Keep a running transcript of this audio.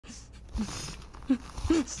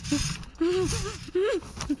Feet!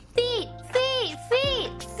 Feet!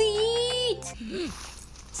 Feet! Feet!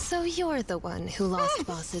 So you're the one who lost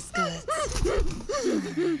Boss's goods.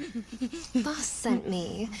 Boss sent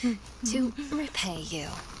me to repay you.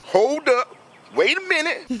 Hold up. Wait a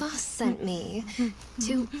minute. Boss sent me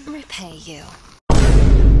to repay you.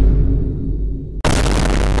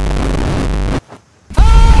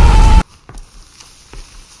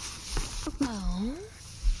 Oh,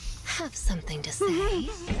 have something to say.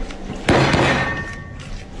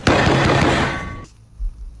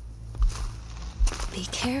 Be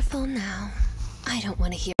careful now. I don't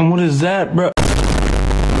want to hear. What is that, bro?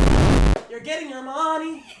 You're getting your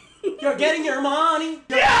money. You're getting your money.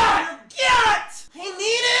 Yeah! Get! He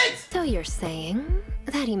need it! So you're saying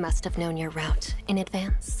that he must have known your route in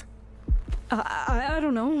advance? I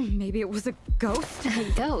don't know. Maybe it was a ghost? A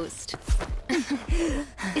ghost?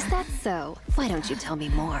 Is that so? Why don't you tell me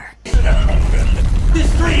more? This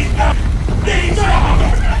street needs it!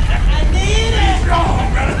 I need it!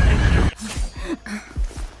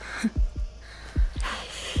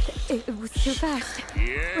 It was too fast.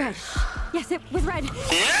 Red. Yes, it was red.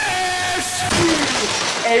 Yes!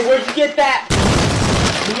 Hey, where'd you get that?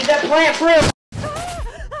 You need that plant for real?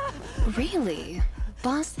 Really?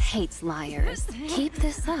 Boss hates liars. Keep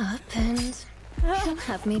this up and he'll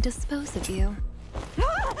have me dispose of you. No.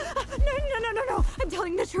 I'm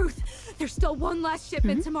telling the truth. There's still one last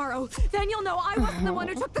shipment tomorrow. Then you'll know I wasn't the one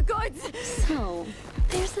who took the goods. So,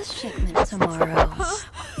 there's a shipment tomorrow.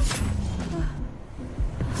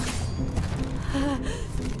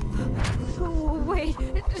 Wait,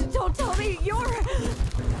 don't tell me you're...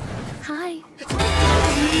 Hi.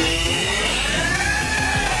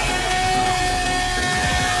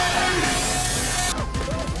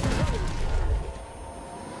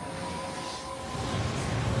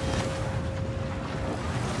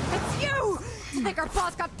 It's you! To think our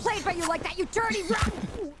boss got played by you like that, you dirty rat!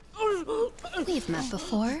 We've met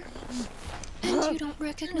before. And you don't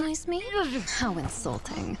recognize me? How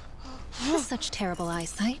insulting. Such terrible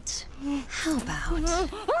eyesight. How about...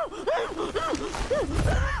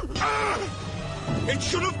 It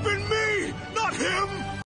should have been me, not him!